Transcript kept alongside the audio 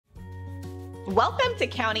Welcome to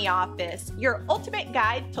County Office, your ultimate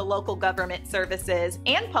guide to local government services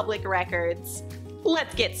and public records.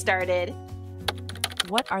 Let's get started.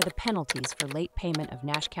 What are the penalties for late payment of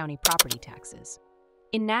Nash County property taxes?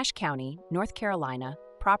 In Nash County, North Carolina,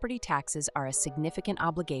 property taxes are a significant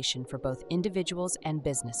obligation for both individuals and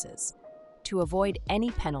businesses. To avoid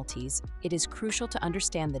any penalties, it is crucial to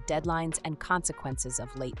understand the deadlines and consequences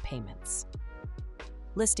of late payments.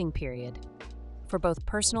 Listing period. For both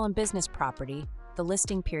personal and business property, the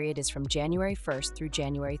listing period is from January 1st through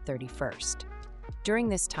January 31st. During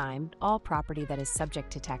this time, all property that is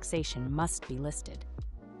subject to taxation must be listed.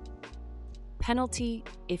 Penalty: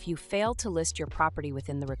 if you fail to list your property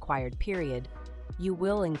within the required period, you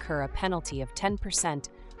will incur a penalty of 10%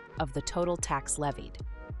 of the total tax levied.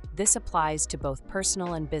 This applies to both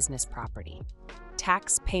personal and business property.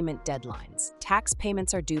 Tax payment deadlines. Tax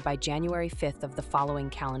payments are due by January 5th of the following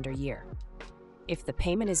calendar year. If the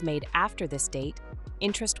payment is made after this date,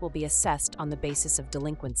 interest will be assessed on the basis of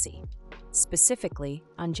delinquency. Specifically,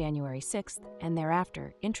 on January 6th and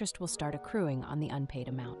thereafter, interest will start accruing on the unpaid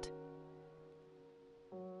amount.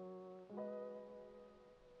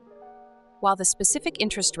 While the specific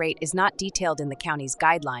interest rate is not detailed in the county's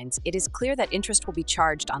guidelines, it is clear that interest will be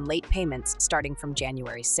charged on late payments starting from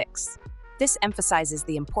January 6th. This emphasizes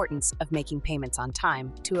the importance of making payments on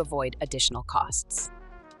time to avoid additional costs.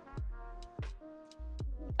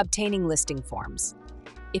 Obtaining listing forms.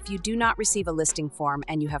 If you do not receive a listing form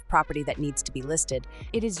and you have property that needs to be listed,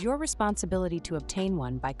 it is your responsibility to obtain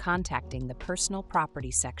one by contacting the Personal Property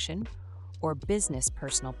section or Business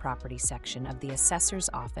Personal Property section of the Assessor's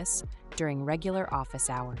office during regular office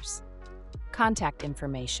hours. Contact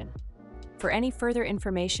information. For any further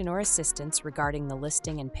information or assistance regarding the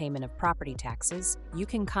listing and payment of property taxes, you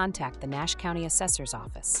can contact the Nash County Assessor's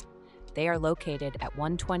office. They are located at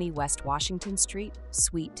 120 West Washington Street,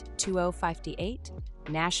 Suite 2058,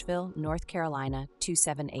 Nashville, North Carolina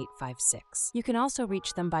 27856. You can also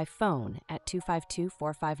reach them by phone at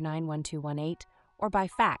 252-459-1218 or by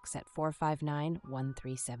fax at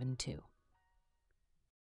 459-1372.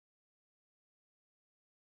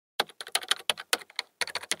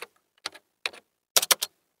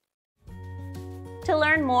 To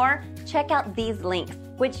learn more, check out these links,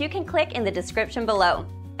 which you can click in the description below.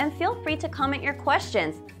 And feel free to comment your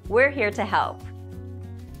questions. We're here to help.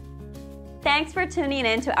 Thanks for tuning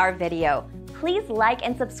in to our video. Please like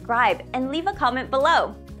and subscribe and leave a comment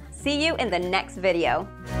below. See you in the next video.